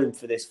been calling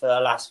for this for the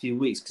last few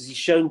weeks because he's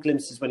shown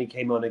glimpses when he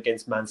came on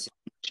against Man City.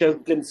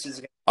 Showed glimpses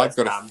against I've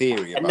got Ham, a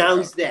theory about and now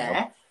he's Bale.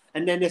 there.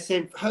 And then they're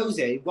saying,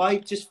 Jose, why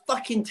just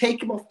fucking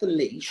take him off the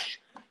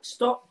leash?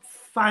 Stop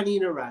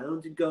fanning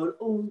around and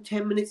going,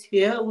 10 minutes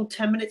here,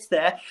 10 minutes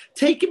there.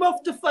 Take him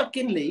off the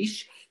fucking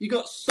leash. You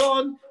got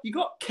Son, you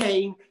got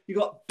Kane, you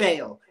got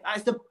Bale.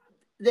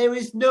 There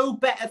is no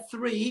better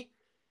 3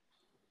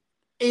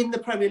 in the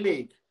Premier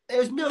League.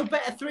 There's no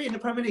better 3 in the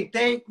Premier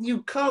League.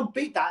 You can't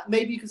beat that.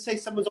 Maybe you can say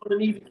someone's on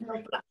an even keel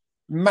for that.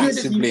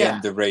 Massively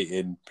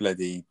underrated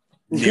bloody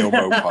Neil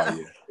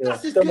Mopai. Yeah.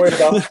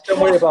 Don't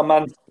worry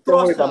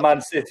about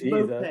Man City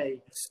either.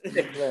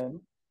 Stick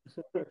them.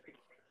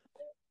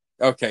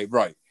 Okay,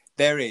 right.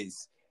 There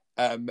is.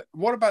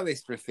 What about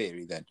this for a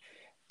theory then?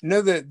 You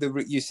know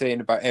the you're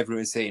saying about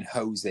everyone saying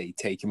Jose,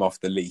 take him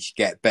off the leash,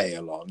 get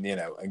Bale on,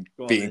 and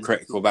being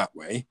critical that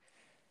way.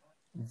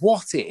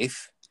 What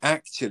if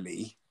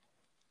actually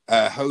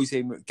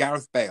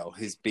Gareth Bale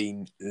has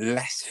been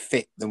less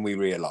fit than we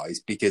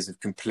realised because of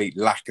complete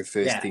lack of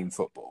first-team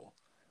football,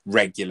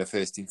 regular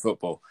first-team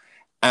football.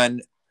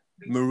 And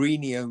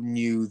Mourinho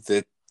knew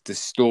that the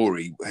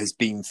story has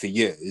been for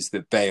years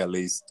that Bale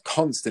is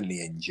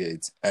constantly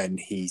injured and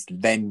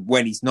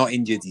when he's not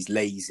injured, he's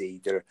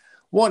lazy.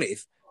 What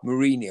if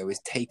Mourinho has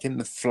taken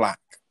the flack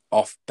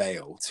off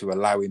Bale to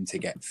allow him to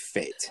get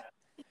fit?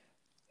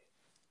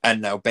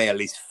 And now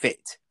Bale is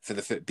fit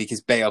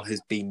because Bale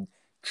has been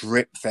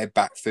drip-fed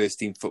back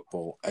first-team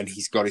football and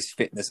he's got his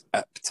fitness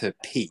up to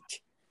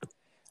peak.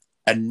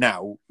 And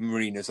now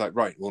Mourinho's like,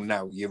 right, well,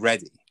 now you're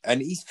ready.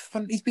 And he's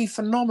been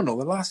phenomenal.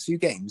 The last few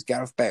games,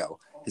 Gareth Bale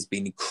has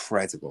been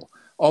incredible.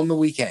 On the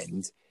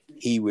weekend,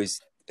 he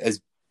was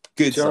as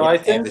good as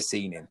I've ever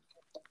seen him.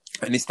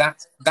 And it's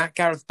that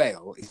Gareth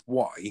Bale is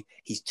why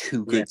he's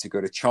too good to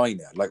go to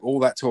China. Like all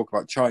that talk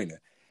about China.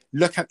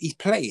 Look how he's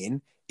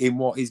playing in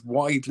what is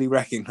widely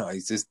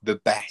recognised as the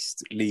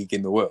best league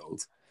in the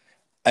world.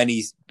 And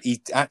he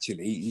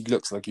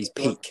looks like he's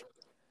peak.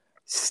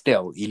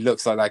 Still, he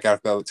looks like that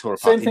Gareth Bale that tore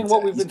apart. Same thing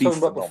what we've been talking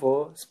about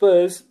before.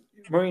 Spurs,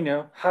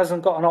 Mourinho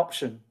hasn't got an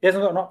option. He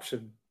hasn't got an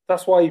option.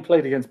 That's why he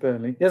played against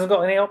Burnley. He hasn't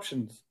got any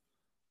options.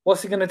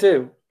 What's he going to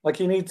do? Like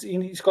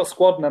he's got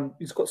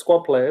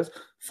squad players.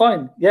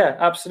 Fine, yeah,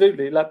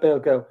 absolutely. Let Bale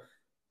go.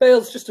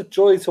 Bale's just a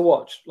joy to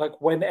watch.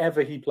 Like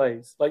whenever he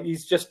plays, like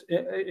he's just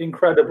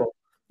incredible.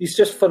 He's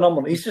just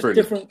phenomenal. He's just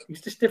brilliant. different.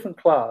 He's just different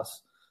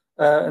class.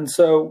 And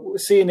so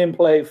seeing him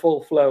play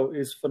full flow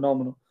is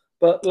phenomenal.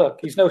 But look,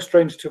 he's no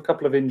stranger to a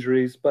couple of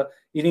injuries. But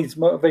he needs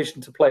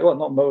motivation to play. Well,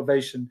 not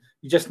motivation.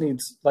 He just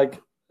needs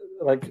like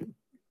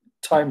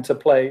time to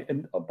play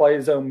by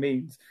his own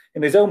means,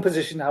 in his own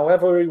position,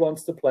 however he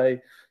wants to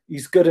play.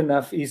 He's good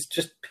enough. He's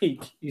just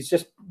peak. He's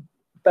just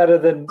better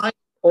than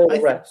all the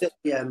rest.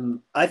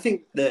 I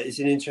think that it's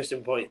an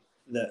interesting point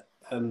that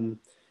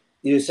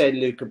you were saying,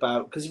 Luke,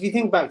 about, because if you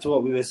think back to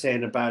what we were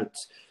saying about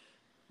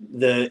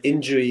the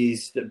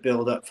injuries that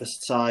build up for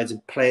sides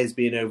and players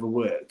being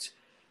overworked,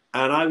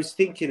 and I was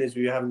thinking as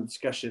we were having a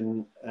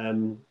discussion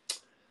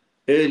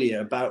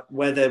earlier about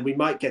whether we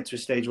might get to a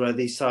stage where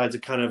these sides are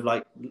kind of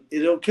like,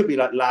 it could be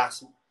like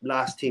last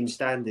team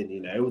standing, you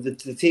know, the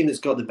team that's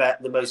got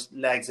the most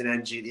legs and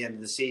energy at the end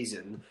of the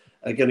season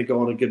are going to go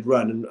on a good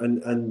run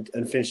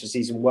and finish the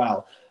season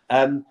well.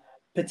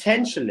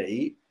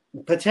 Potentially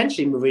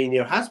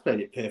Mourinho has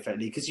played it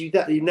perfectly, because you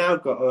now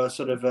got a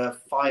sort of a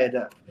fired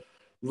up,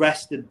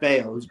 rested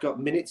Bale who's got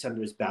minutes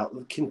under his belt,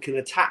 can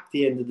attack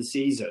the end of the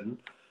season,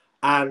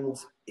 and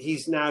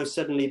he's now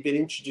suddenly been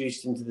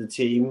introduced into the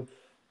team,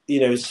 you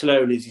know,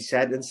 slowly, as he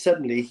said, and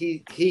suddenly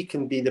he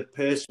can be the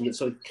person that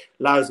sort of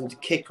allows him to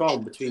kick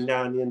on between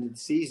now and the end of the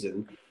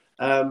season.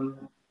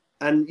 And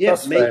yeah,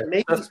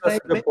 maybe that's a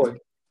good point.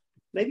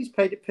 Maybe he's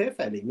played it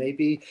perfectly.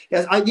 Maybe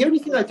the only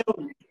thing I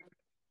don't.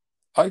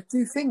 I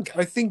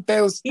think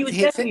Bale's He was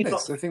hit definitely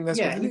fitness. not, I think that's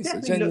yeah, what it he is. I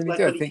definitely looked genuinely like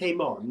do. when he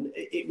came on,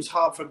 it was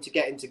hard for him to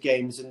get into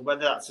games, and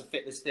whether that's a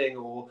fitness thing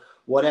or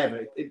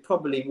whatever, it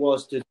probably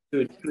was to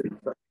a degree.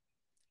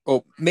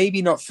 Or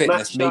maybe not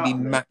fitness, maybe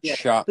match yeah.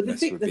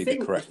 sharpness But would be the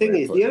correct thing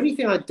way is, of putting the only it.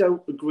 thing I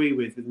don't agree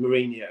with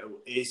Mourinho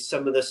is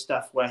some of the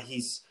stuff where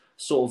he's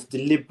sort of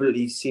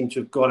deliberately seemed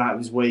to have gone out of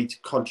his way to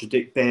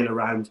contradict Bale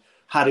around,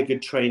 had a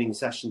good training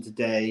session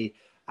today.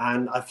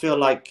 And I feel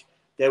like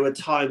there were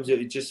times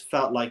that it just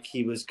felt like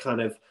he was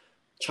kind of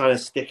trying to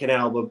stick an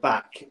elbow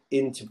back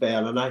into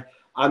Bale. And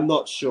I'm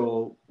not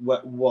sure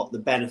what the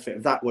benefit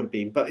of that would have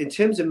been. But in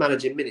terms of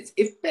managing minutes,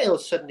 if Bale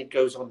suddenly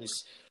goes on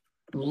this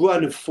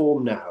run of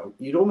form now,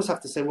 you'd almost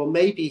have to say, well,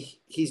 maybe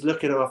he's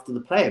looking after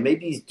the player.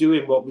 Maybe he's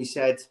doing what we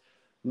said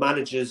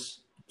managers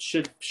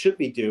should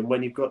be doing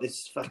when you've got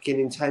this fucking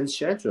intense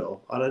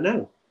schedule. I don't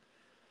know.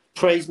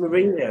 Praise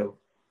Mourinho.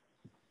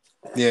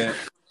 Yeah.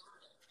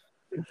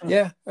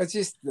 Yeah,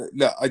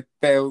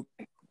 Bale.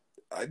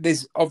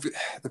 There's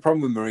the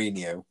problem with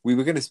Mourinho. We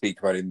were going to speak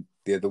about him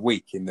the other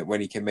week, in that when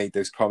he made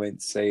those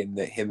comments saying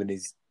that him and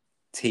his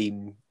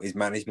team, his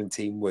management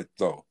team, were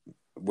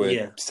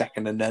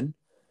second to none.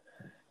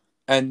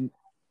 And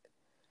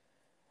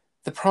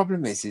the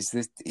problem is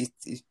that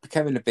it's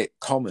becoming a bit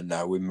common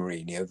now with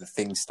Mourinho that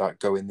things start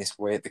going this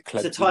way at the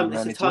club. It's a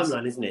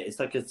timeline, isn't it? It's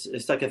like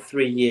a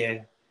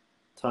 3-year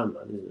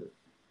timeline, isn't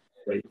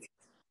it?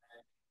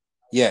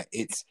 Yeah,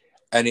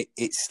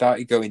 it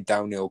started going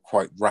downhill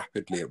quite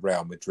rapidly at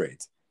Real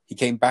Madrid. He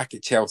came back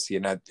at Chelsea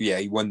and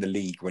he won the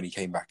league when he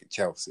came back at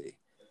Chelsea.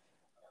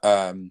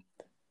 But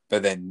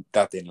then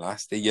that didn't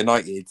last. At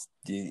United,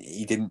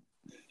 he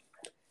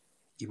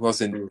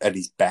wasn't at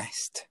his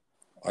best,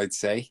 I'd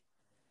say.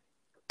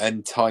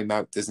 And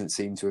timeout doesn't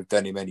seem to have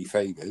done him any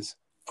favours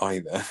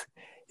either.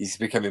 He's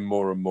becoming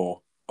more and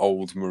more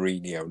old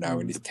Mourinho now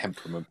in his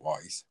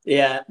temperament-wise.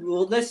 Yeah,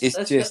 well,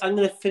 I'm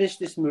going to finish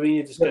this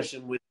Mourinho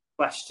discussion with a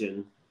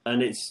question,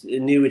 and it's a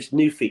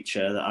new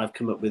feature that I've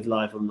come up with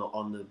live on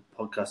the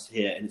podcast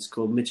here, and it's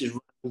called Mitch's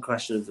Random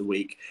Question of the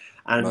Week.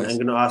 And nice. I'm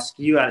going to ask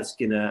you, Alex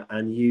Skinner,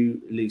 and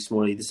you, Luke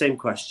Smalley, the same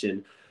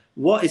question.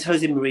 What is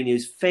Jose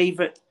Mourinho's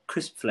favourite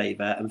crisp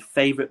flavour and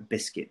favourite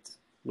biscuit?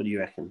 What do you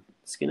reckon,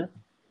 Skinner?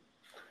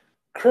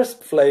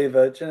 Crisp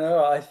flavour, do you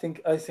know? I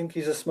think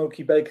he's a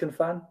smoky bacon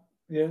fan.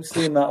 You don't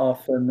see him that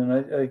often,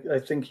 and I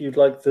think you'd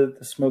like the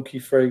smoky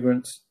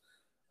fragrance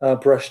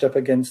brushed up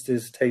against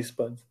his taste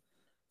buds.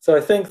 So I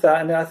think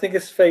that, and I think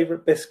his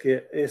favourite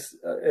biscuit is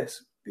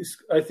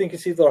I think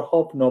it's either a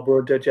hobnob or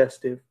a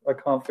digestive. I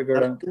can't figure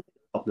it out.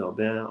 Hobnob,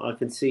 yeah, I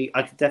can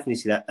definitely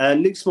see that.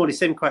 Luke Smalley,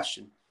 same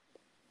question.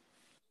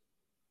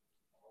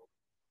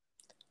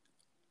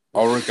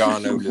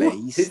 Oregano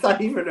Lays. Is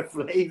that even a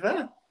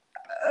flavour?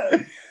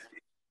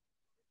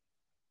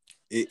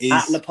 It is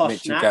at La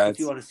Posh Snack, if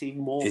you want to see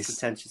more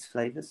pretentious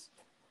flavours.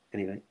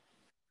 Anyway.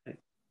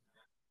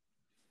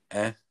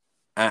 Yeah.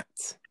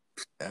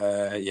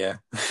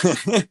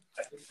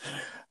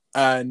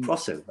 And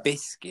crossover.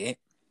 Biscuit.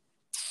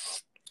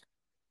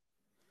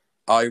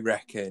 I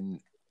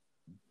reckon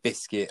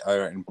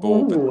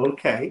bourbon. Ooh,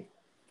 okay.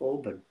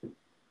 Bourbon.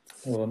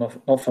 Well,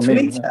 not for me.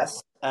 Tweet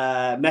us.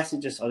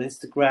 Message us on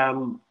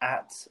Instagram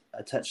at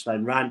a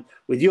touchline rant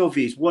with your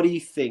views. What do you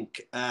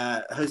think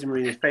Jose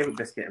Mourinho's favourite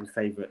biscuit and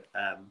favourite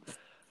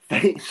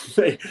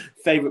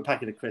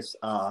packet of crisps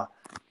are?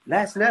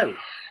 Let us know.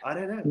 I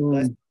don't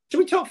know. Should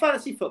we talk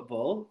fantasy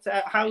football?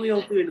 How are we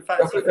all doing in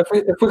fantasy?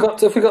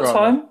 If we got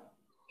time.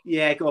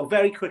 Yeah, go on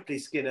very quickly,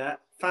 Skinner.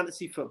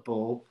 Fantasy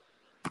football.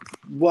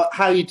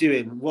 How are you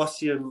doing?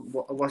 What's your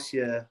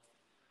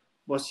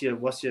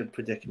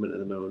predicament at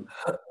the moment?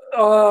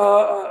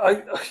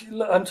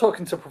 I'm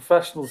talking to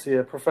professionals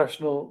here.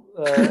 Professional.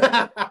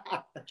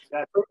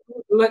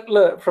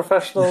 Look,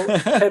 professional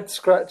head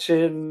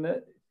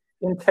scratching,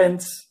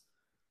 intense,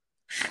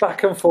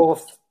 back and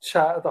forth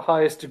chat at the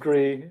highest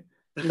degree.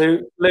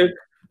 Luke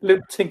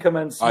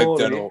Tinkerman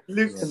Smalley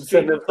can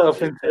send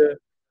himself into.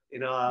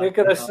 You're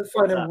going to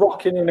find him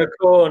rocking in a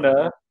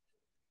corner.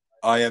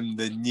 I am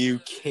the new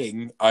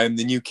king. I am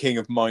the new king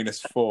of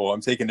 -4.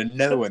 I'm taking a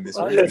no on this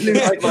one.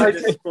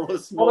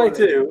 What I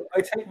do,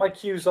 I take my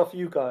cues off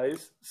you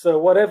guys. So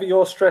whatever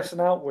you're stressing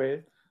out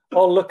with,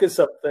 I'll look at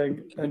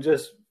something and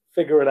just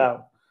figure it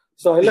out.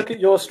 So I look at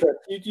your stress.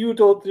 You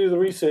do the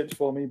research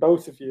for me,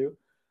 both of you,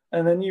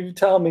 and then you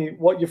tell me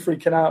what you're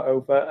freaking out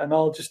over, and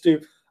I'll just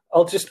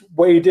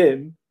wade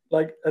in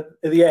like at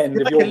the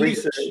end of your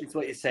research. Is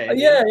what you're saying?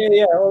 Yeah.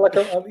 Or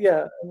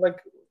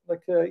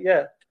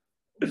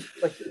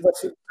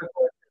that's it.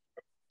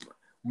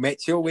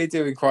 Mitchell, we're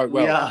doing quite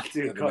well. We are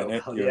doing quite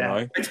well.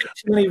 Yeah. Too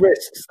many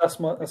risks. That's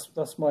my.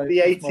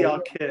 The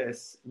ATR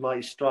curse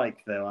might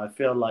strike though. I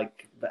feel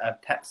like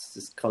Pep's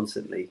just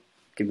constantly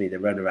give me the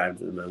runaround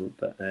at the moment.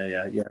 But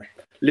yeah.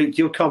 Luke,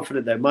 you're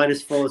confident though.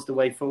 -4 is the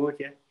way forward.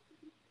 Yeah.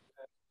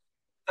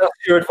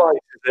 That's your advice,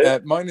 is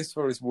it?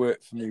 -4 has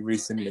worked for me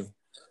recently.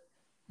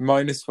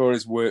 -4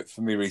 has worked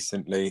for me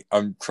recently.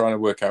 I'm trying to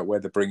work out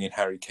whether bringing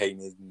Harry Kane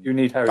in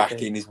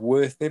is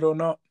worth it or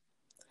not.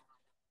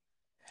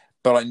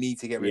 But I need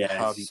to get rid of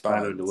Harvey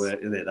Barnes.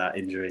 Isn't it, that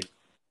injury?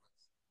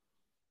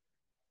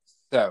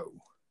 So,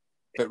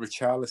 but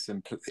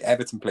Richarlison,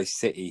 Everton plays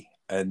City,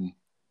 and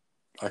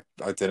I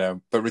don't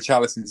know. But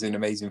Richarlison's in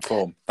amazing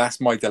form.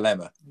 That's my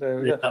dilemma at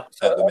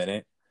the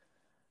minute.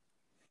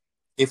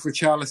 If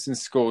Richarlison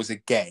scores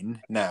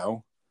again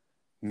now,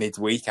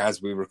 midweek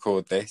as we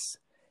record this,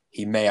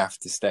 he may have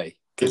to stay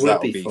because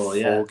that will be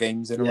 4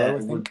 games in a row.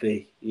 It would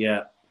be.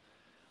 Yeah,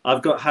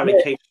 I've got Harry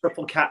Kane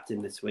triple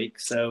captain this week,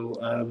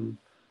 so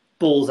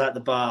balls out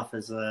the bath,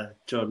 as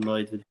John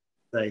Lloyd would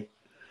say.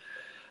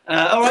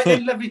 All right,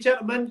 then, lovely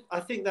gentlemen. I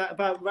think that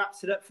about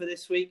wraps it up for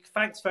this week.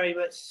 Thanks very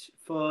much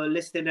for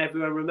listening,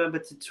 everyone. Remember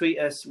to tweet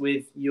us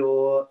with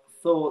your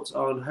thoughts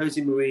on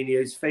Jose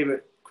Mourinho's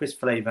favourite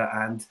crisp flavour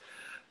and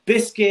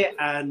biscuit,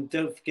 and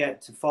don't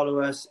forget to follow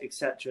us,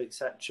 etc.,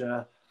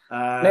 etc.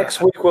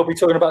 Next week we'll be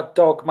talking about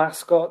dog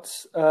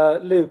mascots.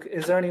 Luke,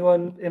 is there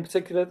anyone in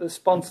particular that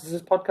sponsors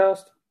this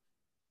podcast?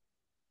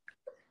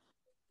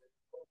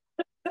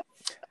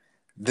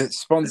 That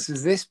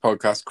sponsors this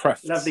podcast,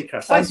 Crafts. Lovely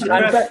Crafts. And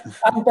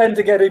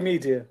Bendigedi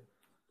Media.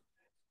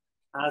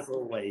 As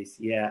always,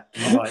 yeah.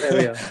 All right, there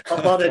we are.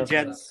 Well done,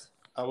 gents.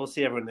 I will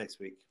see everyone next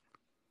week.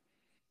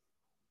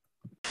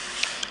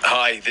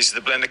 Hi, this is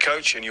the Blender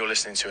Coach, and you're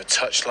listening to a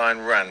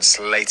Touchline Rant's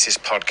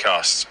latest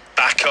podcast,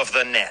 Back of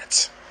the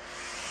Net.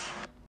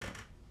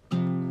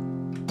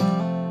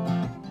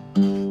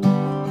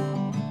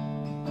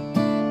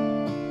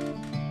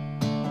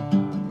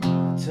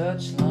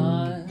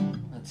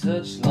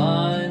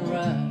 Touchline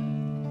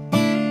rant.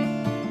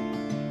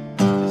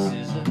 This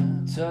is a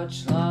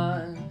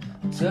touchline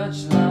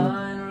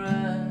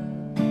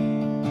rant.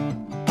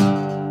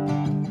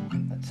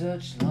 A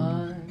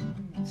touchline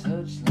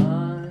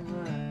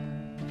rant.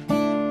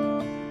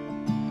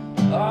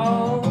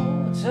 Oh,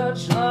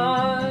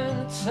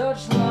 touchline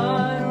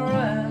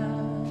rant.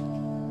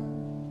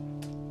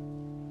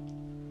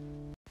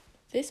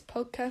 This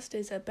podcast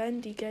is a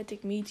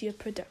Bendigedig Media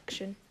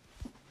production.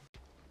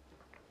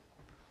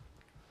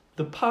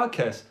 The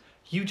podcast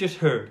you just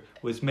heard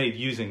was made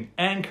using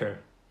Anchor.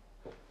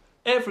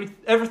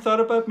 Ever thought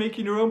about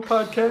making your own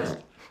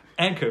podcast?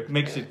 Anchor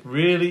makes it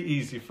really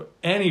easy for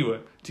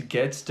anyone to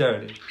get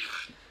started.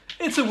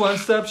 It's a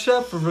one-stop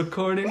shop for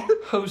recording,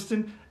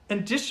 hosting,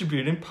 and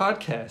distributing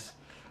podcasts.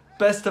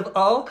 Best of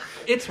all,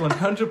 it's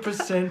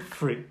 100%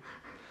 free.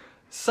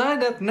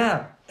 Sign up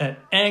now at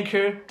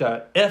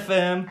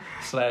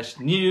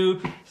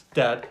anchor.fm/new.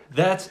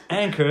 That's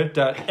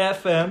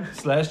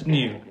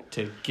anchor.fm/new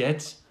to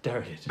get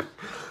started.